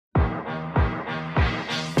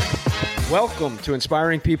Welcome to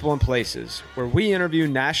Inspiring People and Places, where we interview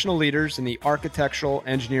national leaders in the architectural,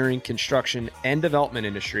 engineering, construction, and development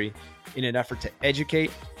industry in an effort to educate,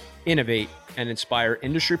 innovate, and inspire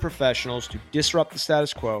industry professionals to disrupt the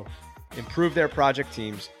status quo, improve their project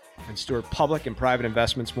teams, and steward public and private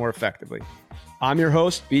investments more effectively. I'm your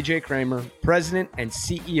host, BJ Kramer, President and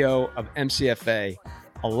CEO of MCFA.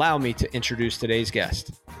 Allow me to introduce today's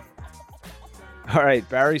guest. All right,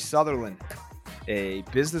 Barry Sutherland, a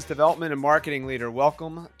business development and marketing leader.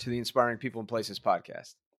 Welcome to the Inspiring People and Places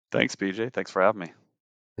podcast. Thanks, BJ. Thanks for having me.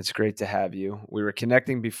 It's great to have you. We were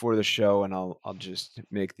connecting before the show, and I'll just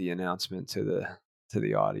make the announcement to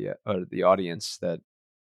the audience that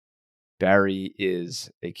Barry is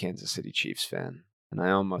a Kansas City Chiefs fan, and I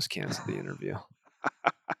almost canceled the interview,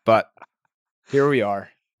 but here we are.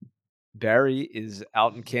 Barry is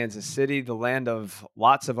out in Kansas City, the land of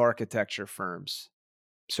lots of architecture firms.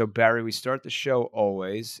 So, Barry, we start the show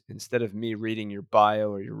always, instead of me reading your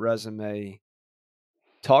bio or your resume,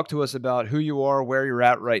 talk to us about who you are, where you're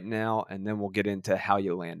at right now, and then we'll get into how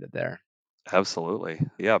you landed there. Absolutely.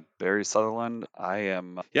 Yeah, Barry Sutherland.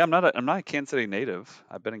 I'm not a Kansas City native.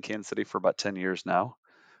 I've been in Kansas City for about 10 years now.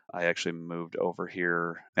 I actually moved over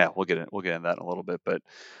here. Yeah, we'll get into that in a little bit. But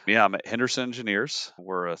yeah, I'm at Henderson Engineers.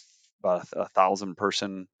 We're about a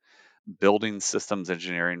 1,000-person building systems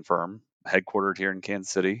engineering firm, headquartered here in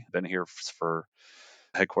Kansas City. Been here for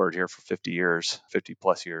 50 years, 50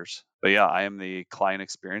 plus years. But yeah, I am the client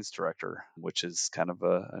experience director, which is kind of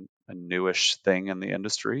a newish thing in the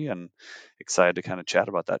industry, and excited to kind of chat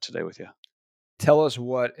about that today with you. Tell us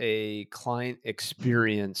what a client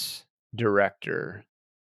experience director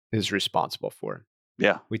is responsible for.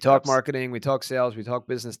 Yeah. We talk marketing, we talk sales, we talk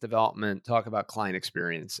business development, talk about client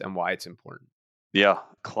experience and why it's important. Yeah,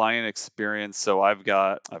 client experience. So I've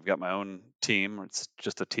got my own team. It's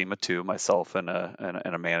just a team of two, myself and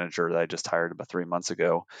a manager that I just hired about 3 months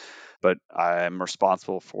ago. But I'm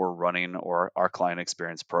responsible for running our client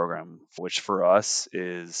experience program, which for us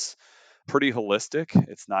is pretty holistic.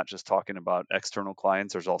 It's not just talking about external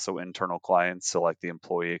clients. There's also internal clients. So like the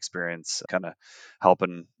employee experience, kind of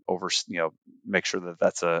helping make sure that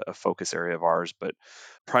that's a focus area of ours. But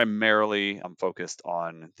primarily I'm focused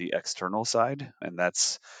on the external side. And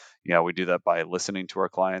that's, we do that by listening to our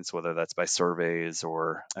clients, whether that's by surveys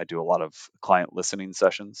or I do a lot of client listening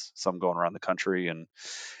sessions. So I'm going around the country and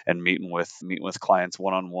meeting with clients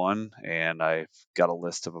one-on-one, and I've got a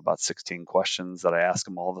list of about 16 questions that I ask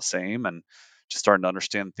them all the same, and just starting to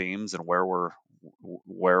understand themes and where we're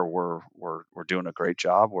doing a great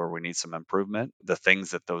job, where we need some improvement, the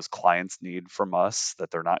things that those clients need from us that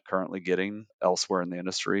they're not currently getting elsewhere in the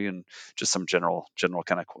industry, and just some general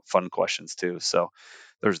kind of fun questions too. So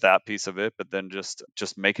there's that piece of it, but then just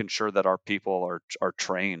making sure that our people are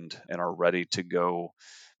trained and are ready to go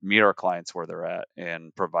meet our clients where they're at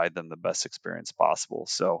and provide them the best experience possible.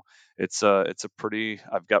 So it's a pretty,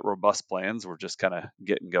 I've got robust plans. We're just kind of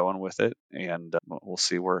getting going with it, and we'll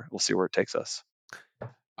see where it takes us.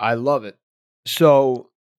 I love it. So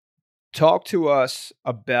talk to us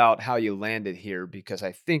about how you landed here, because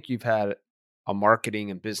I think you've had a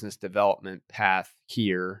marketing and business development path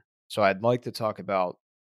here. So I'd like to talk about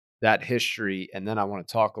that history, and then I want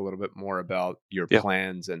to talk a little bit more about your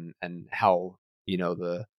plans and how,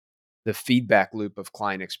 the feedback loop of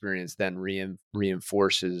client experience then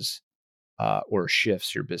reinforces or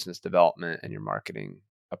shifts your business development and your marketing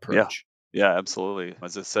approach. Yeah, absolutely.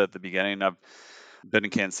 As I said at the beginning, I've been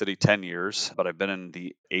in Kansas City 10 years, but I've been in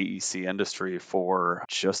the AEC industry for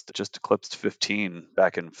just eclipsed 15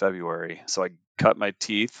 back in February. So I cut my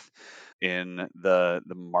teeth in the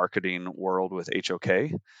marketing world with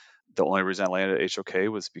HOK. The only reason I landed at HOK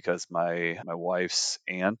was because my wife's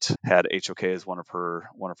aunt had HOK as one of her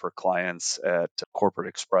clients at Corporate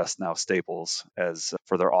Express, now Staples, as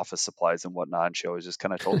for their office supplies and whatnot. And she always just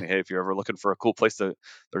kind of told me, "Hey, if you're ever looking for a cool place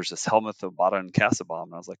there's this Helmuth Obata and Casabom."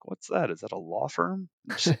 And I was like, "What's that? Is that a law firm?"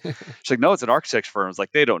 She's like, "No, it's an architecture firm." I was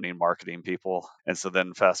like, "They don't need marketing people." And so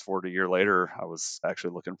then fast forward a year later, I was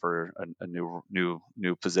actually looking for a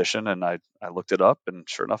new position, and I looked it up, and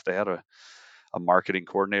sure enough, they had a marketing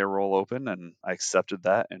coordinator role open, and I accepted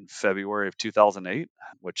that in February of 2008,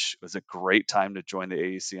 which was a great time to join the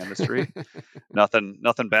AEC industry.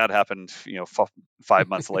 Nothing bad happened, 5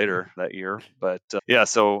 months later that year, but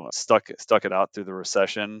so stuck it out through the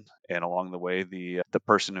recession, and along the way, the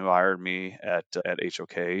person who hired me at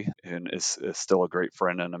HOK, and is still a great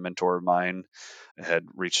friend and a mentor of mine, had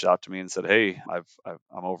reached out to me and said, "Hey,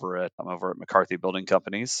 I'm over at McCarthy Building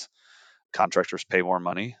Companies. Contractors pay more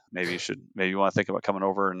money. Maybe you want to think about coming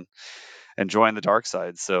over and join the dark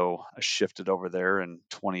side. So I shifted over there in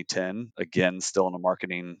 2010, again, still in a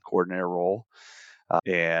marketing coordinator role.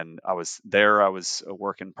 And I was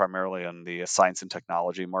working primarily on the science and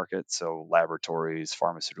technology market. So laboratories,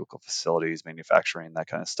 pharmaceutical facilities, manufacturing, that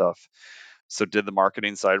kind of stuff. So did the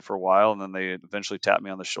marketing side for a while. And then they eventually tapped me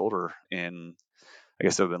on the shoulder in, I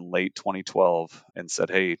guess it would have been late 2012, and said,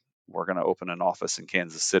 "Hey, we're going to open an office in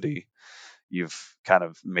Kansas City. You've kind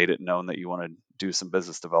of made it known that you want to do some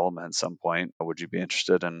business development at some point. Would you be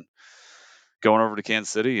interested in going over to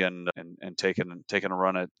Kansas City and taking a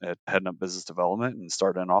run at heading up business development and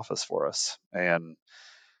starting an office for us?" And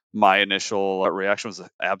my initial reaction was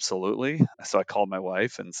absolutely. So I called my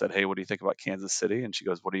wife and said, "Hey, what do you think about Kansas City?" And she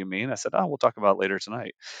goes, "What do you mean?" I said, "Oh, we'll talk about it later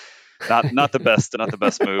tonight." Not the best, not the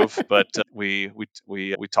best move, but we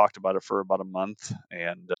talked about it for about a month,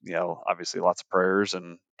 and obviously lots of prayers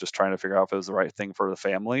and just trying to figure out if it was the right thing for the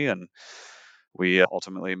family. And we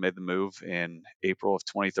ultimately made the move in April of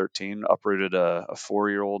 2013, uprooted a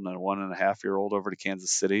 4-year-old and a 1.5-year-old over to Kansas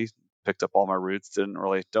City, picked up all my roots,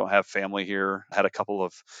 don't have family here, had a couple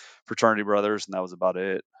of fraternity brothers, and that was about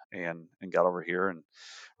it. And got over here and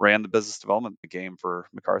ran the business development game for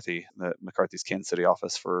McCarthy's Kansas City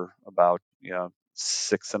office for about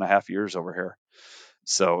 6.5 years over here.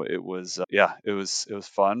 So it was it was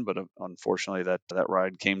fun, but unfortunately that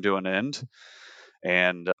ride came to an end.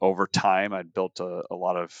 And over time, I'd built a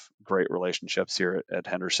lot of great relationships here at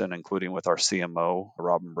Henderson, including with our CMO,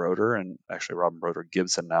 Robin Broder, and actually Robin Broder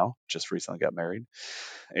Gibson now just recently got married.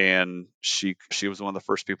 And she was one of the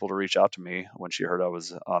first people to reach out to me when she heard I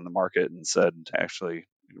was on the market, and actually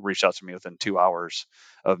reached out to me within 2 hours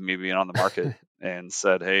of me being on the market and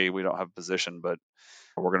said, "Hey, we don't have a position, but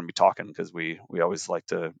we're going to be talking because we always like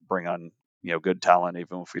to bring on good talent,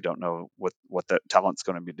 even if we don't know what that talent's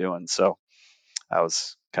going to be doing." So I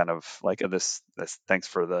was kind of like, this thanks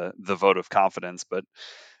for the vote of confidence, but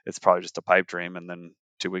it's probably just a pipe dream. And then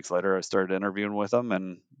 2 weeks later, I started interviewing with them,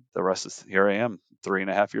 and the rest is here I am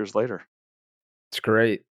 3.5 years later. It's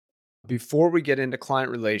great. Before we get into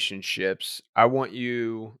client relationships, I want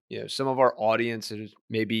some of our audiences,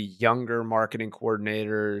 maybe younger marketing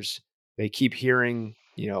coordinators, they keep hearing,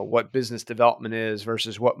 what business development is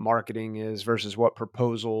versus what marketing is versus what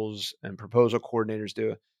proposals and proposal coordinators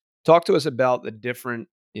do. Talk to us about the different,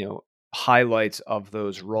 highlights of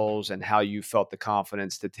those roles and how you felt the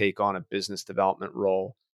confidence to take on a business development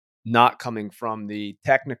role, not coming from the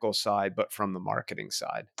technical side, but from the marketing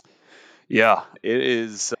side. Yeah, it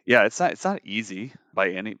is. Yeah, it's not easy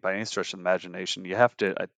by any stretch of the imagination. You have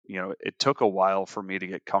to, it took a while for me to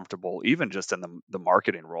get comfortable, even just in the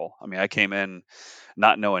marketing role. I mean, I came in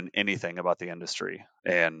not knowing anything about the industry,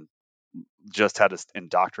 and just had to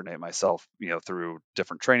indoctrinate myself, through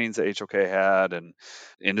different trainings that HOK had and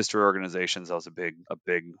industry organizations. I was a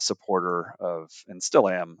big supporter of, and still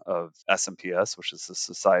am, of SMPS, which is the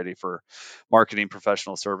Society for Marketing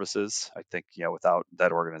Professional Services. I think, without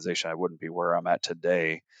that organization, I wouldn't be where I'm at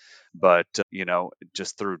today. But,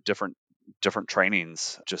 just through different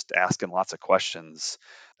trainings, just asking lots of questions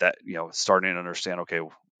that, starting to understand, okay,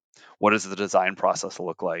 what does the design process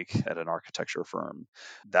look like at an architecture firm?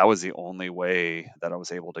 That was the only way that I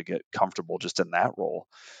was able to get comfortable just in that role,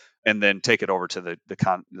 and then take it over to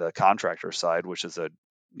the contractor side, which is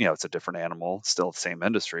it's a different animal, still the same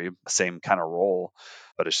industry, same kind of role,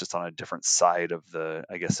 but it's just on a different side of the,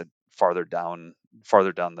 I guess, farther down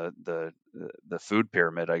the food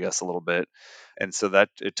pyramid, I guess, a little bit. And so that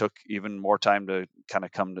it took even more time to kind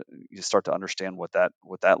of come to you start to understand what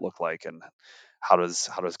that looked like, and how does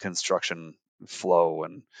construction flow,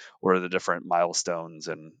 and what are the different milestones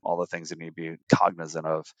and all the things that need to be cognizant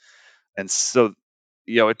of. And so,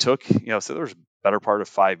 it took, so there was better part of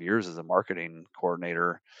 5 years as a marketing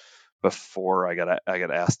coordinator before I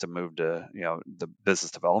got asked to move to, the business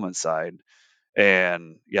development side.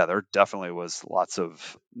 And yeah, there definitely was lots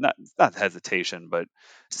of, not hesitation, but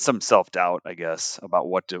some self-doubt, I guess, about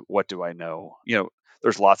what do I know.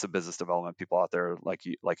 There's lots of business development people out there, like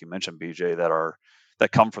you mentioned, BJ,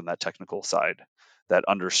 that come from that technical side, that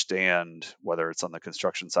understand, whether it's on the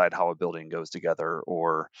construction side how a building goes together,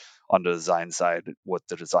 or on the design side what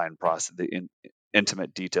the design process,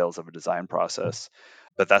 intimate details of a design process.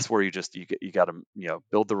 But that's where you got to,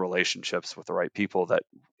 build the relationships with the right people that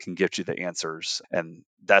can get you the answers. And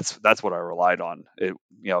that's what I relied on.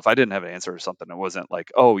 If I didn't have an answer or something, it wasn't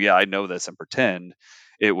like, "Oh yeah, I know this," and pretend.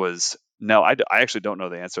 It was, "No, I actually don't know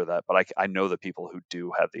the answer to that, but I know the people who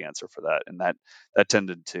do have the answer for that." And that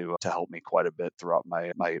tended to help me quite a bit throughout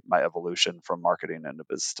my evolution from marketing into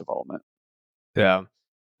business development. Yeah.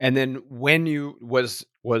 And then when you was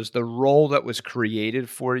the role that was created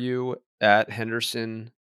for you at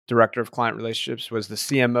Henderson director of client relationships? Was the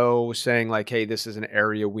CMO saying like, "Hey, this is an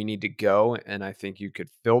area we need to go, and I think you could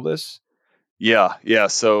fill this"? Yeah.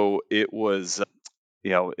 So it was,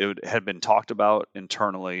 it had been talked about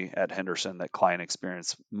internally at Henderson that client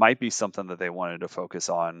experience might be something that they wanted to focus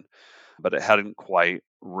on, but it hadn't quite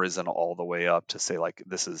risen all the way up to say like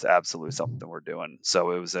this is absolutely something we're doing.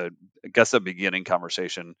 So it was I guess a beginning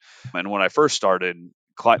conversation. And when I first started,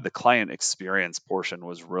 the client experience portion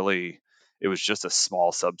was really, it was just a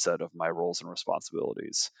small subset of my roles and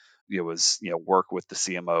responsibilities. It was, work with the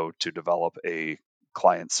CMO to develop a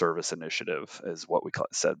client service initiative, is what we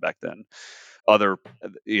said back then. Other,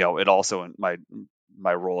 it also,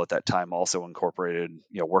 my role at that time also incorporated,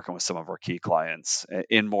 working with some of our key clients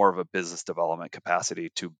in more of a business development capacity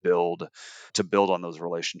to build on those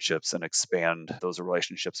relationships and expand those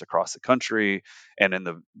relationships across the country and in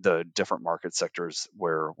the different market sectors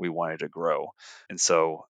where we wanted to grow. And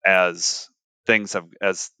so as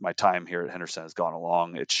my time here at Henderson has gone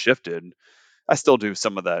along, it's shifted. I still do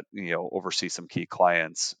some of that, oversee some key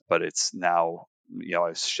clients, but it's now,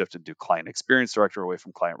 I've shifted to client experience director away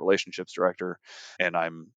from client relationships director, and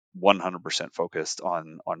I'm 100% focused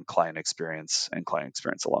on client experience and client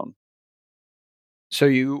experience alone. So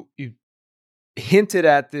you hinted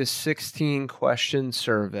at this 16 question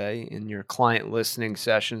survey in your client listening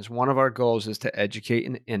sessions. One of our goals is to educate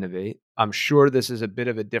and innovate. I'm sure this is a bit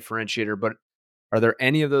of a differentiator, but are there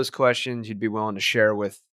any of those questions you'd be willing to share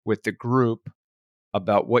with the group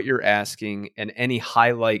about what you're asking and any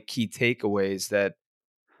highlight key takeaways that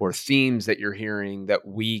or themes that you're hearing that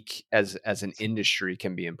we as an industry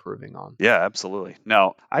can be improving on? Yeah, absolutely.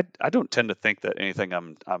 Now, I don't tend to think that anything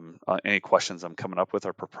any questions I'm coming up with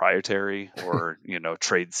are proprietary or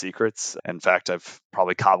trade secrets. In fact, I've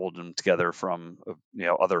probably cobbled them together from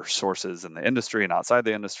other sources in the industry and outside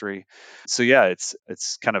the industry. So yeah,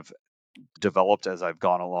 it's kind of developed as I've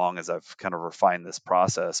gone along, as I've kind of refined this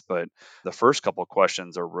process. But the first couple of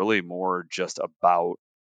questions are really more just about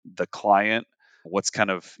the client. What's kind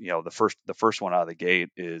of, the first one out of the gate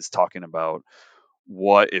is talking about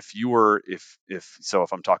what if you were if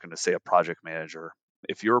I'm talking to, say, a project manager.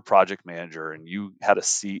 If you're a project manager and you had a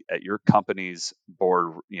seat at your company's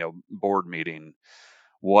board meeting,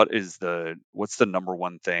 what's the number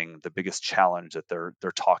one thing, the biggest challenge that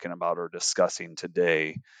they're talking about or discussing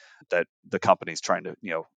today that the company's trying to,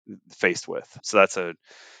 faced with. So that's I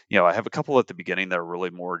have a couple at the beginning that are really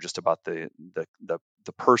more just about the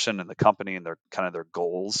person and the company and their kind of their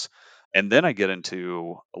goals. And then I get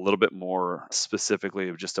into a little bit more specifically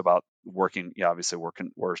of just about working, obviously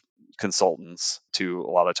we're consultants to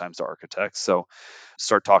a lot of times to architects. So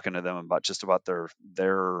start talking to them about just about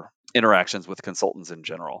their interactions with consultants in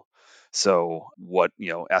general. So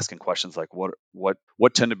asking questions like what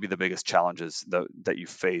tend to be the biggest challenges that you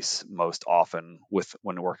face most often with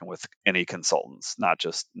when working with any consultants, not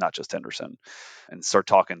just Henderson, and start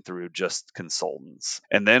talking through just consultants.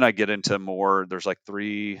 And then I get into more, there's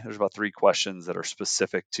about three questions that are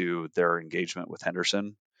specific to their engagement with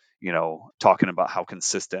Henderson, talking about how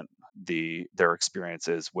consistent their experience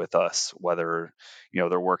is with us, whether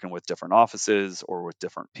they're working with different offices or with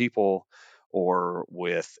different people or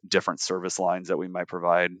with different service lines that we might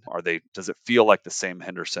provide. Does it feel like the same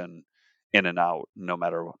Henderson in and out, no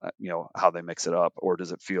matter how they mix it up, or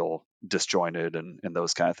does it feel disjointed and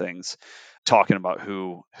those kind of things? Talking about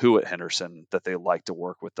who at Henderson that they like to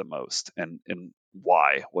work with the most, and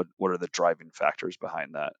why, what are the driving factors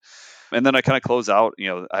behind that. And then I kind of close out,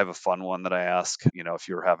 I have a fun one that I ask, if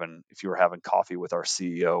you were having coffee with our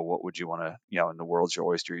CEO, what would you want to, in the world's your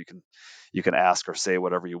oyster, you can ask or say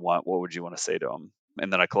whatever you want. What would you want to say to him?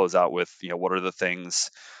 And then I close out with, what are the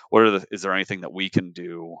things, is there anything that we can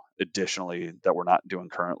do additionally that we're not doing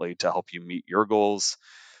currently to help you meet your goals,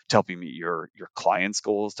 to help you meet your clients'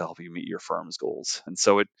 goals, to help you meet your firm's goals? And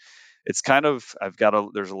so it's kind of,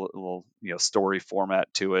 there's a little story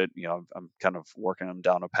format to it. I'm kind of working them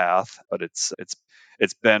down a path, but it's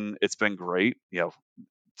been great.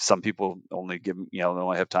 Some people they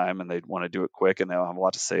only have time and they want to do it quick and they don't have a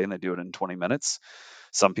lot to say and they do it in 20 minutes.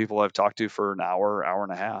 Some people I've talked to for an hour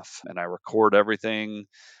and a half, and I record everything.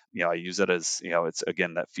 I use it as, it's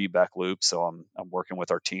again that feedback loop. So I'm working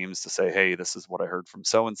with our teams to say, hey, this is what I heard from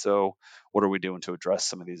so and so. What are we doing to address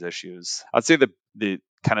some of these issues? I'd say the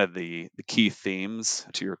kind of the key themes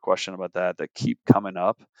to your question about that keep coming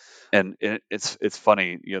up, and it's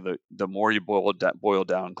funny, the more you boil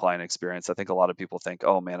down client experience, I think a lot of people think,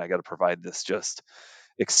 oh man, I got to provide this just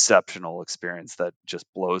exceptional experience that just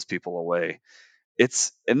blows people away.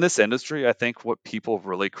 It's in this industry, I think what people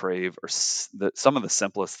really crave are some of the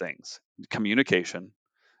simplest things. Communication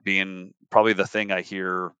being probably the thing I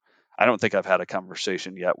hear I don't think I've had a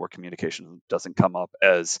conversation yet where communication doesn't come up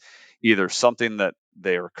as either something that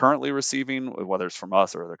they are currently receiving, whether it's from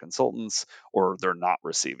us or other consultants, or they're not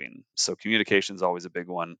receiving. So communication is always a big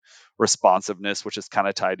one. Responsiveness, which is kind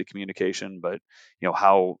of tied to communication, but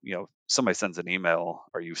how somebody sends an email,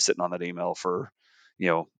 are you sitting on that email for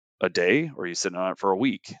a day, or are you sitting on it for a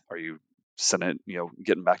week? Are you sending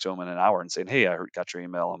getting back to them in an hour and saying, hey, got your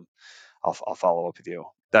email, I'll follow up with you.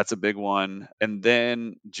 That's a big one. And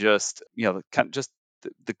then just kind of just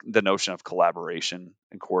the notion of collaboration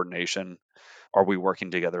and coordination. Are we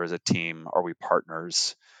working together as a team? Are we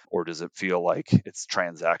partners? Or does it feel like it's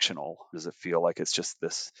transactional? Does it feel like it's just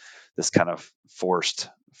this kind of forced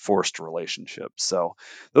relationship? So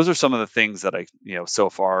those are some of the things that I so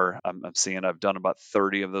far I'm seeing. I've done about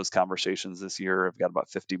 30 of those conversations this year. I've got about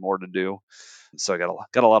 50 more to do. So I got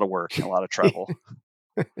a lot of work and a lot of travel.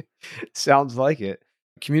 Sounds like it.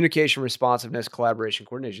 Communication, responsiveness, collaboration,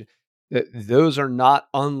 coordination. Those are not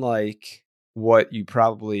unlike what you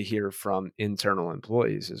probably hear from internal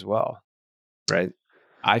employees as well, right?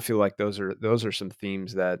 I feel like those are some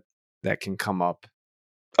themes that can come up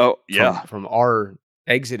Oh yeah, from our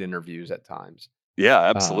exit interviews at times. yeah,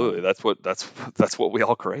 absolutely. Um, That's what we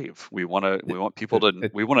all crave. We want people it, to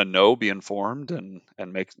it, we want to know, be informed, and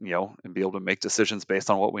make and be able to make decisions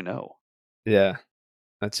based on what we know. yeah,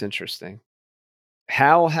 that's interesting.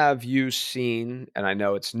 How have you seen, and I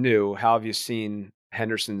know it's new, how have you seen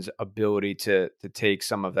Henderson's ability to take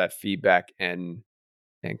some of that feedback and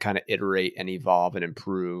kind of iterate and evolve and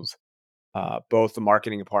improve both the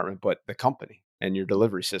marketing department, but the company and your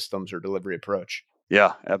delivery systems or delivery approach?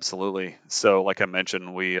 Yeah, absolutely. So, like I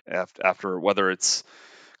mentioned, we after whether it's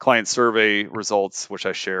client survey results, which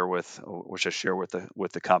I share with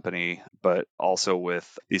the company, but also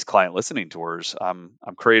with these client listening tours. I'm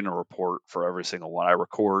creating a report for every single one. I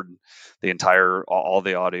record the entire all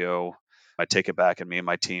the audio. I take it back, and me and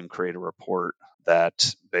my team create a report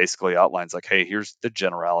that basically outlines like, hey, here's the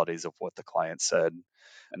generalities of what the client said.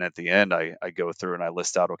 And at the end, I go through and I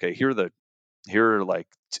list out, okay, here are like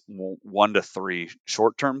 1 to 3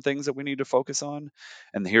 short-term things that we need to focus on,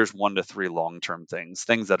 and here's 1 to 3 long-term things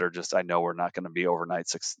that are just, I know, are not going to be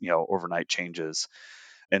overnight changes.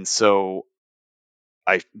 And so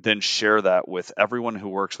I then share that with everyone who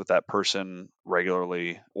works with that person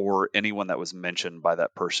regularly, or anyone that was mentioned by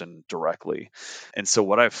that person directly. And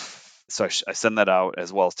so I send that out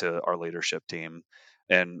as well as to our leadership team.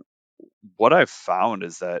 And what I've found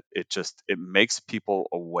is that it makes people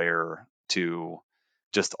aware to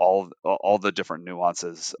just all the different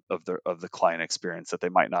nuances of the client experience that they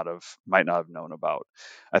might not have known about.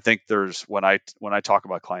 I think there's when I talk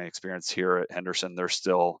about client experience here at Henderson, there's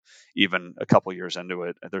still, even a couple years into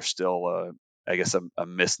it, there's still I guess a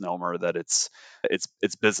misnomer that it's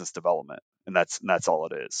business development, and that's all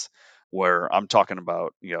it is. Where I'm talking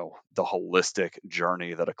about, the holistic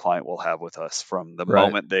journey that a client will have with us Right. from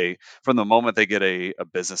the moment they get a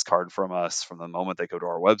business card from us, from the moment they go to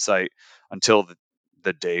our website, until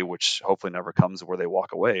the day, which hopefully never comes, where they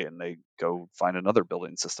walk away and they go find another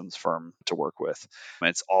building systems firm to work with. And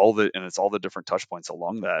it's all the different touch points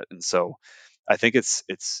along that. And so I think it's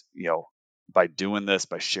by doing this,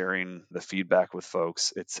 by sharing the feedback with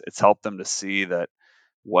folks, it's helped them to see that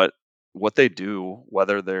what they do,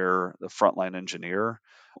 whether they're the frontline engineer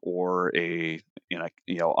or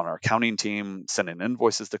on our accounting team sending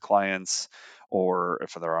invoices to clients, or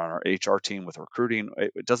if they're on our HR team with recruiting,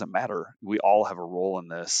 it doesn't matter. We all have a role in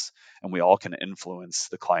this, and we all can influence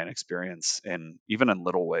the client experience, and even in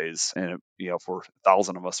little ways. And if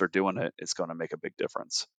 1,000 of us are doing it, it's going to make a big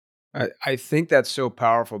difference. I think that's so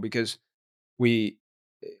powerful because we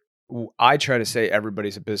I try to say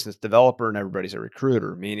everybody's a business developer and everybody's a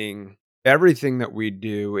recruiter, meaning everything that we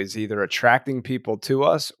do is either attracting people to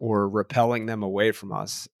us or repelling them away from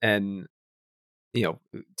us. And,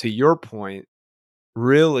 to your point,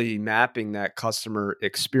 really mapping that customer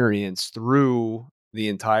experience through the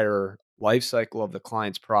entire life cycle of the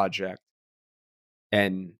client's project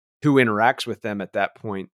and who interacts with them at that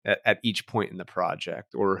point at each point in the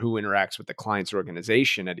project, or who interacts with the client's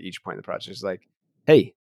organization at each point in the project is like,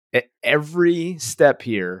 hey, at every step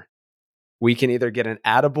here, we can either get an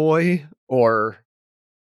attaboy or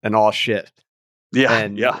an all shit. Yeah,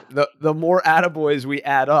 And yeah, the more attaboys we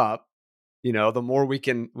add up, the more we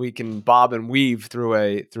can bob and weave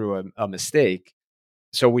through a mistake.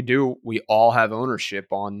 So we all have ownership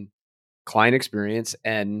on client experience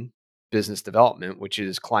and business development, which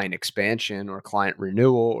is client expansion or client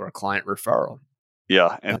renewal or client referral. yeah,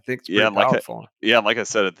 I and think it's yeah, pretty and powerful. like I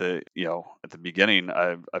said at the beginning,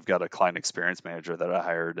 I've got a client experience manager that I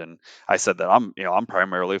hired, and I said that I'm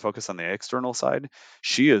primarily focused on the external side.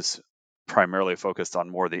 She is primarily focused on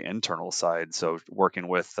more the internal side. So working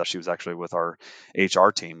with, she was actually with our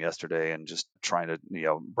HR team yesterday and just trying to,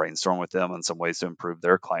 brainstorm with them on some ways to improve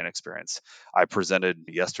their client experience. I presented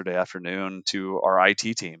yesterday afternoon to our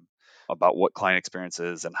IT team about what client experience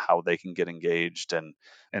is and how they can get engaged, and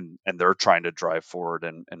they're trying to drive forward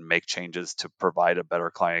and make changes to provide a better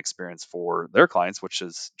client experience for their clients, which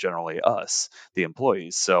is generally us, the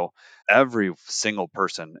employees. So every single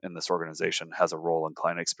person in this organization has a role in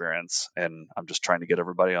client experience, and I'm just trying to get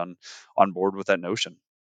everybody on board with that notion.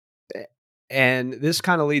 And this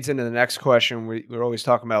kind of leads into the next question. We're always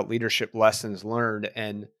talking about leadership lessons learned,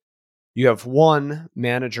 and you have one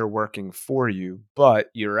manager working for you, but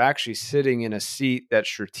you're actually sitting in a seat that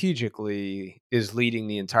strategically is leading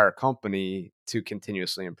the entire company to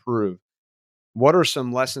continuously improve. What are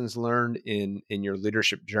some lessons learned in your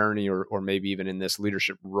leadership journey, or maybe even in this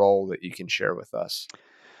leadership role, that you can share with us?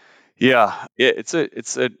 Yeah, it's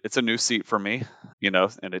a new seat for me,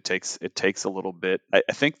 and it takes a little bit.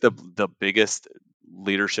 I think the biggest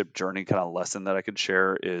leadership journey kind of lesson that I could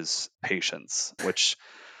share is patience, which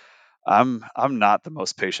I'm not the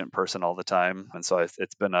most patient person all the time, and so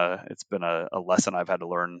it's been a lesson I've had to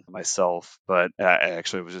learn myself. But I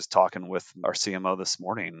actually was just talking with our CMO this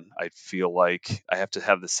morning. I feel like I have to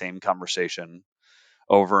have the same conversation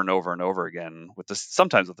over and over and over again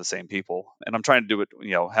sometimes with the same people, and I'm trying to do it.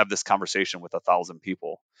 Have this conversation with 1,000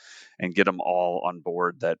 people and get them all on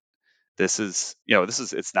board that it's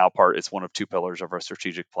one of two pillars of our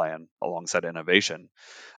strategic plan alongside innovation.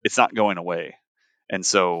 It's not going away, and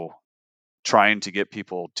so trying to get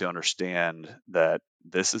people to understand that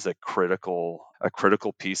this is a critical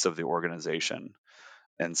piece of the organization.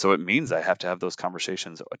 And so it means I have to have those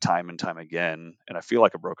conversations time and time again. And I feel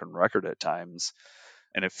like a broken record at times.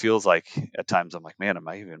 And it feels like at times I'm like, man, am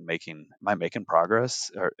I making progress?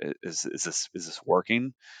 Or is this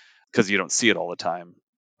working? Because you don't see it all the time.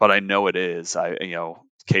 But I know it is.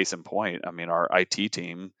 Case in point, I mean, our IT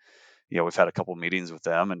team, we've had a couple meetings with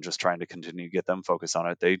them and just trying to continue to get them focused on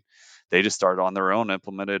it. They just started on their own,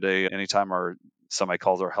 implemented anytime somebody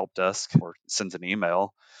calls our help desk or sends an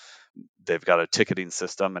email, they've got a ticketing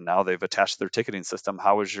system, and now they've attached their ticketing system.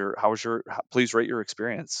 Please rate your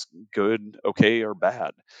experience, good, okay, or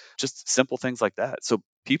bad. Just simple things like that. So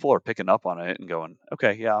people are picking up on it and going,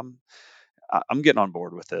 okay, yeah, I'm getting on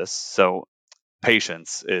board with this. So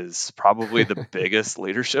patience is probably the biggest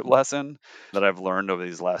leadership lesson that I've learned over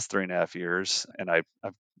these last 3.5 years. And I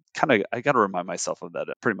got to remind myself of that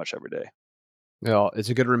pretty much every day. Well, it's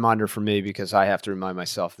a good reminder for me because I have to remind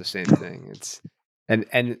myself the same thing.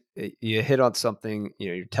 You hit on something,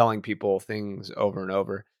 you're telling people things over and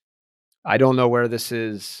over. I don't know where this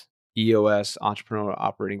is, EOS, Entrepreneurial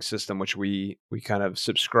Operating System, which we kind of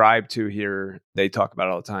subscribe to here. They talk about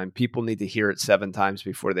it all the time. People need to hear it 7 times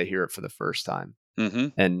before they hear it for the first time. Mm-hmm.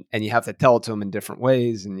 And you have to tell it to them in different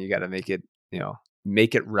ways, and you got to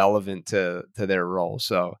make it relevant to their role.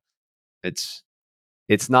 So it's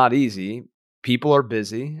not easy. People are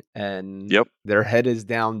busy and Yep. their head is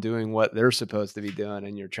down doing what they're supposed to be doing,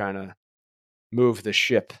 and you're trying to move the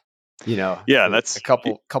ship, Yeah, a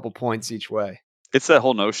couple points each way. it's that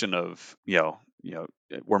whole notion of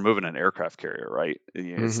we're moving an aircraft carrier, right?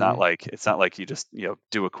 It's not Mhm. like you just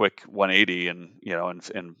do a quick 180 and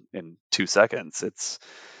in 2 seconds.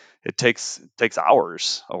 It takes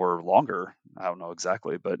hours or longer. I don't know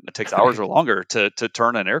exactly, but it takes hours or longer to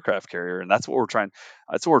turn an aircraft carrier, and that's what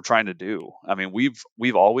we're trying to do. I mean,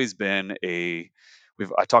 we've always been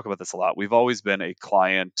I talk about this a lot. We've always been a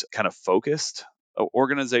client kind of focused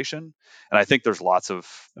organization, and I think there's lots of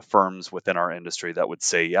firms within our industry that would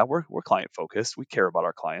say, yeah, we're client focused. We care about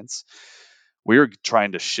our clients. We're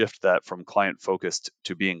trying to shift that from client focused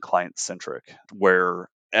to being client centric, where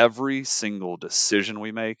every single decision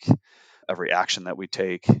we make, every action that we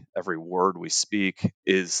take, every word we speak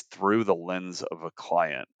is through the lens of a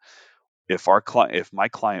client. If my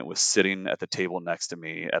client was sitting at the table next to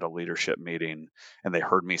me at a leadership meeting and they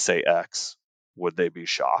heard me say X, would they be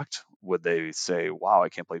shocked? Would they say, "Wow, I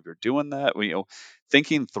can't believe you're doing that"? Well,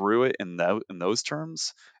 thinking through it in those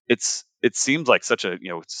terms, it seems like such a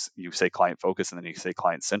you say client focus and then you say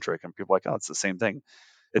client centric, and people are like, "Oh, it's the same thing."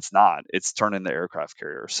 It's not. It's turning the aircraft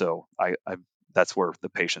carrier. So I that's where the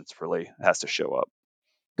patience really has to show up.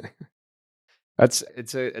 It's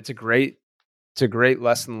a great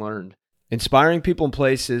lesson learned. Inspiring People and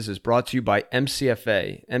Places is brought to you by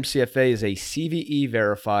MCFA. MCFA is a CVE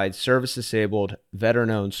verified, service disabled, veteran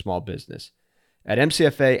owned small business. At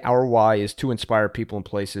MCFA, our why is to inspire people and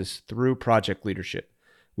places through project leadership.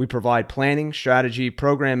 We provide planning, strategy,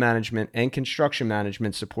 program management, and construction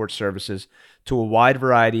management support services to a wide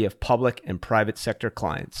variety of public and private sector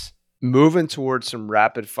clients. Moving towards some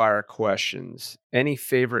rapid fire questions. Any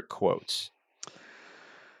favorite quotes?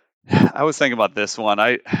 I was thinking about this one.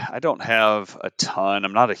 I don't have a ton.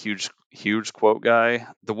 I'm not a huge quote guy.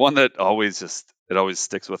 The one that always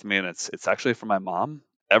sticks with me, and it's actually from my mom.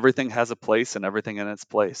 Everything has a place, and everything in its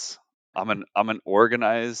place. I'm an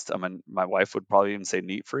organized. My wife would probably even say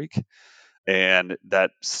neat freak, and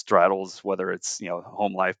that straddles whether it's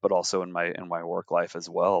home life, but also in my work life as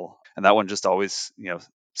well. And that one just always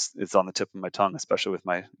it's on the tip of my tongue, especially with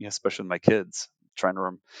my kids, trying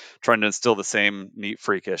to instill the same neat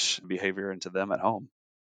freakish behavior into them at home.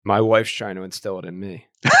 My wife's trying to instill it in me.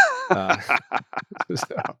 Uh,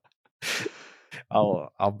 so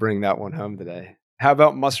I'll bring that one home today. How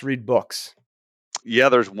about must read books? Yeah,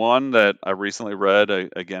 there's one that I recently read.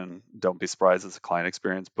 Again, don't be surprised, it's a client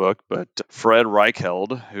experience book, but Fred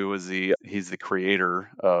Reichheld, he's the creator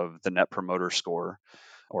of the Net Promoter Score,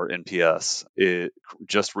 or NPS, it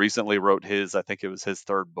just recently wrote I think it was his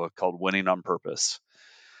third book, called Winning on Purpose.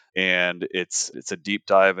 And it's a deep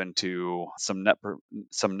dive into some net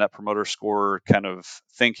promoter score kind of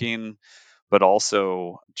thinking, but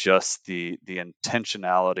also just the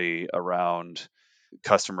intentionality around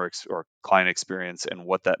or client experience and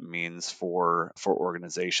what that means for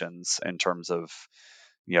organizations in terms of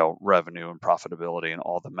revenue and profitability and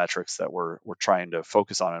all the metrics that we're trying to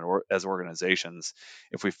focus on as organizations.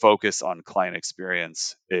 If we focus on client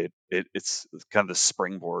experience, it's kind of the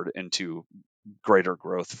springboard into greater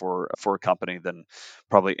growth for a company than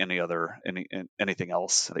probably anything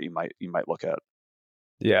else that you might look at.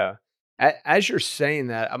 Yeah. As you're saying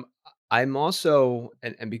that, I'm also,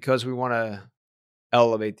 and because we want to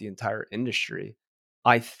elevate the entire industry,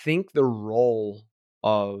 I think the role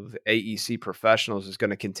of AEC professionals is going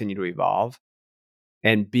to continue to evolve,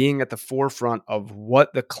 and being at the forefront of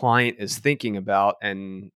what the client is thinking about.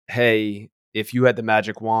 And hey, if you had the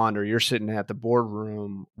magic wand or you're sitting at the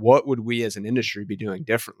boardroom, what would we as an industry be doing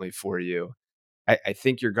differently for you? I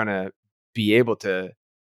think you're going to be able to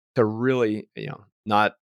really,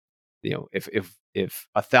 not, if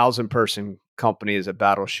 1,000 person company is a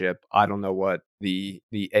battleship, I don't know what the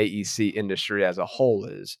AEC industry as a whole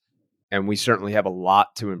is, and we certainly have a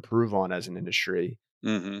lot to improve on as an industry.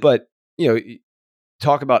 Hmm. But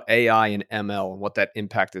talk about AI and ML and what that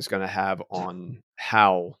impact is going to have on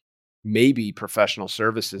how maybe professional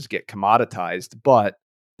services get commoditized, but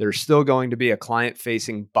there's still going to be a client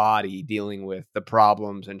facing body dealing with the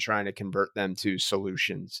problems and trying to convert them to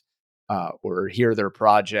solutions, or hear their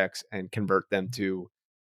projects and convert them to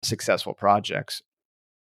successful projects.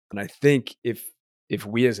 And I think if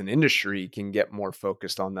we as an industry can get more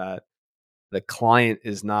focused on that, the client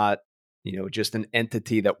is not, just an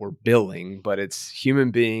entity that we're billing, but it's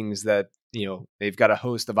human beings that, they've got a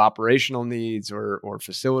host of operational needs or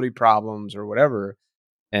facility problems or whatever,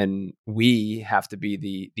 and we have to be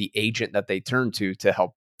the agent that they turn to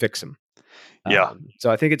help fix them. Yeah.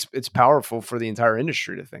 So I think it's powerful for the entire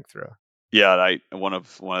industry to think through. Yeah, and I one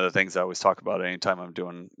of the things I always talk about anytime I'm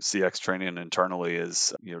doing CX training internally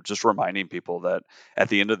is, just reminding people that at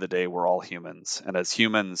the end of the day, we're all humans, and as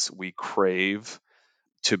humans, we crave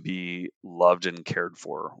to be loved and cared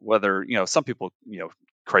for. Whether, some people,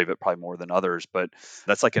 crave it probably more than others, but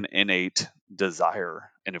that's like an innate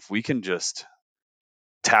desire. And if we can just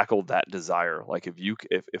tackle that desire, like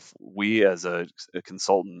if we as a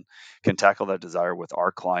consultant can tackle that desire with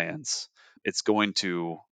our clients, it's going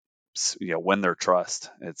to win their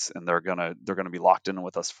trust. And they're gonna be locked in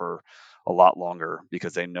with us for a lot longer,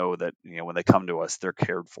 because they know that when they come to us, they're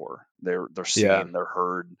cared for, they're Yeah, seen, they're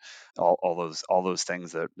heard, all those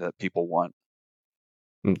things that people want.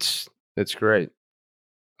 it's great.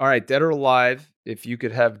 All right, dead or alive, if you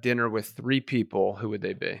could have dinner with 3 people, who would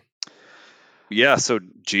they be? Yeah, so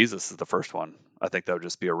Jesus is the first one. I think that would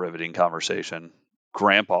just be a riveting conversation.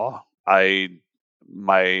 Grandpa, I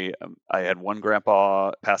had one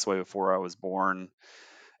grandpa pass away before I was born,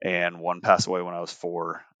 and one passed away when I was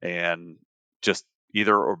 4. And just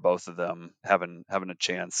either or both of them having a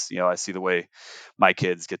chance. I see the way my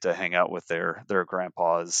kids get to hang out with their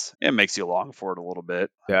grandpas. It makes you long for it a little bit,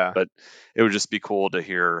 Yeah, but it would just be cool to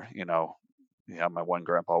hear. Yeah, my one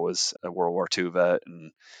grandpa was a World War II vet,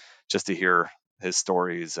 and just to hear his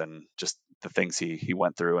stories and just the things he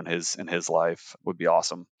went through in his life would be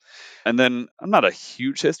awesome. And then I'm not a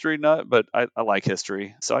huge history nut, but I like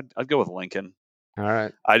history, so I'd go with Lincoln. all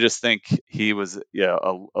right. I just think he was, yeah,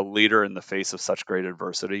 a leader in the face of such great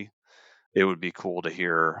adversity. It would be cool to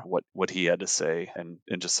hear what he had to say, and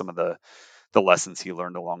just some of the lessons he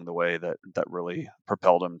learned along the way that really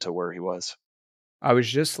propelled him to where he was. I was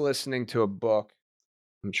just listening to a book.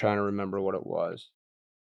 I'm trying to remember what it was.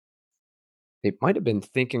 it might have been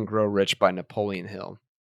Think and Grow Rich by Napoleon Hill.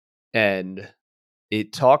 And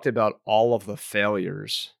it talked about all of the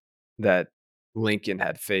failures that Lincoln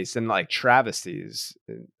had faced and like travesties,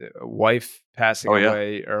 a wife passing Oh yeah.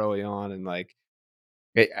 away early on. And like,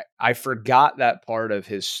 I forgot that part of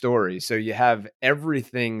his story. So you have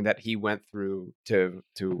everything that he went through to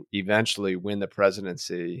eventually win the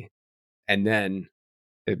presidency. And then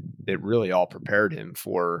it really all prepared him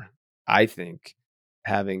for, I think,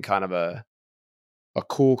 having kind of a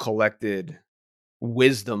cool, collected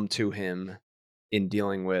wisdom to him in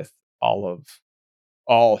dealing with all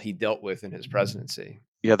he dealt with in his presidency.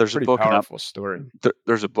 Yeah, there's a Pretty book and powerful story.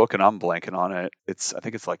 there's a book and I'm blanking on it. I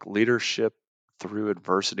think it's like Leadership Through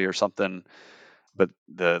Adversity or something. But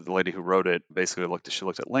the lady who wrote it basically looked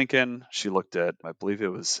at Lincoln, she looked at, I believe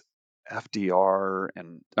it was FDR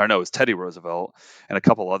it was Teddy Roosevelt and a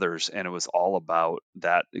couple others, and it was all about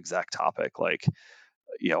that exact topic. Like,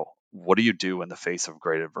 what do you do in the face of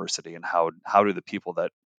great adversity, and how do the people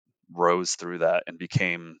that rose through that and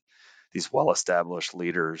became these well-established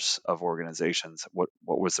leaders of organizations, what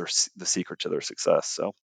was the secret to their success?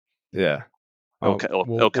 So Yeah. it'll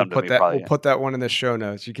come to me probably. We'll put that one in the show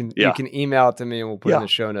notes. You can email it to me and we'll put it in the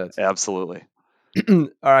show notes. Absolutely. All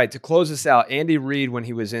right, to close this out, Andy Reid, when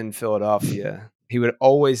he was in Philadelphia, he would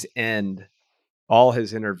always end all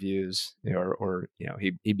his interviews,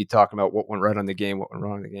 he'd be talking about what went right on the game, what went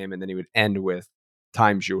wrong in the game, and then he would end with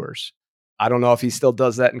 "Time's yours." I don't know if he still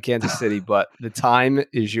does that in Kansas City, but the time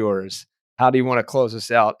is yours. How do you want to close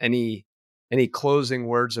this out? Any closing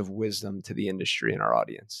words of wisdom to the industry and our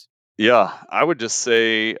audience? Yeah, I would just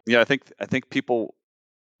say, I think people,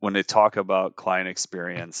 when they talk about client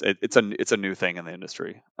experience, it's a new thing in the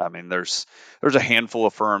industry. I mean, there's a handful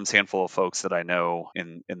of firms, handful of folks that I know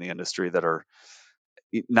in the industry that are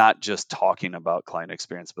not just talking about client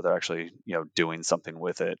experience, but they're actually, doing something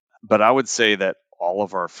with it. But I would say that all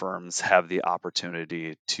of our firms have the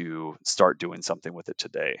opportunity to start doing something with it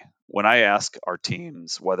today. When I ask our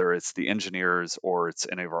teams, whether it's the engineers or it's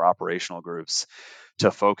any of our operational groups,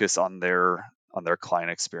 to focus on their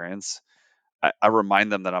client experience, I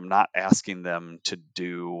remind them that I'm not asking them to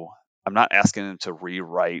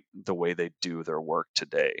rewrite the way they do their work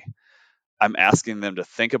today. I'm asking them to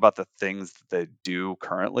think about the things that they do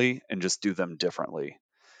currently and just do them differently.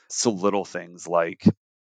 So little things like,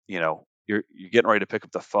 you're getting ready to pick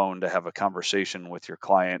up the phone to have a conversation with your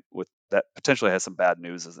client with that potentially has some bad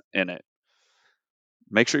news in it.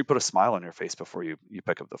 Make sure you put a smile on your face before you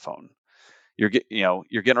pick up the phone. You're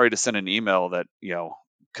getting ready to send an email that,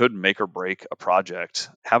 could make or break a project.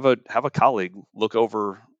 Have a colleague look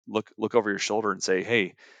over your shoulder and say,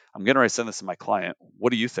 "Hey, I'm getting ready to send this to my client.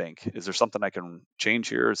 What do you think? Is there something I can change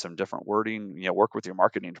here? Some different wording? Work with your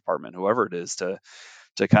marketing department, whoever it is, to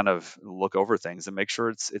kind of look over things and make sure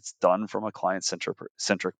it's done from a client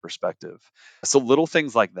centric perspective." So little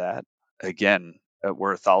things like that. Again,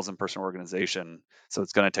 we're a 1,000-person organization, so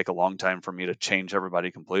it's going to take a long time for me to change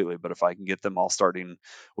everybody completely. But if I can get them all starting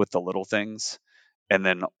with the little things, and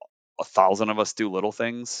then 1,000 of us do little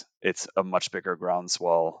things, it's a much bigger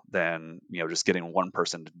groundswell than just getting one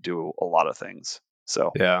person to do a lot of things.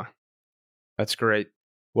 So yeah, that's great.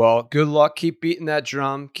 Well, good luck. Keep beating that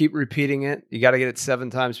drum. Keep repeating it. You got to get it 7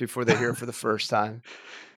 times before they hear it for the first time.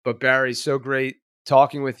 But Barry, so great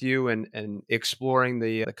talking with you and exploring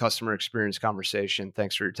the customer experience conversation.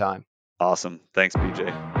 Thanks for your time. Awesome. Thanks, BJ.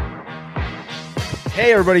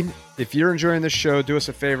 Hey, everybody. If you're enjoying this show, do us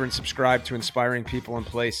a favor and subscribe to Inspiring People and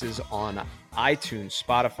Places on iTunes,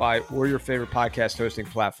 Spotify, or your favorite podcast hosting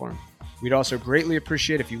platform. We'd also greatly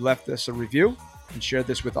appreciate if you left us a review and shared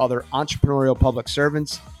this with other entrepreneurial public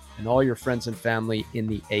servants and all your friends and family in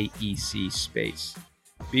the AEC space.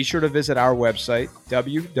 Be sure to visit our website,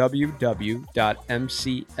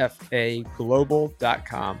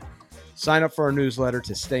 www.mcfaglobal.com. Sign up for our newsletter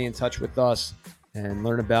to stay in touch with us and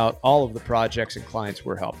learn about all of the projects and clients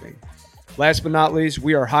we're helping. Last but not least,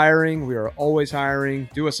 we are hiring. We are always hiring.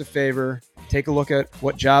 Do us a favor. Take a look at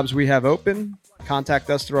what jobs we have open. Contact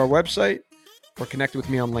us through our website or connect with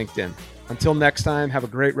me on LinkedIn. Until next time, have a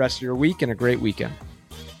great rest of your week and a great weekend.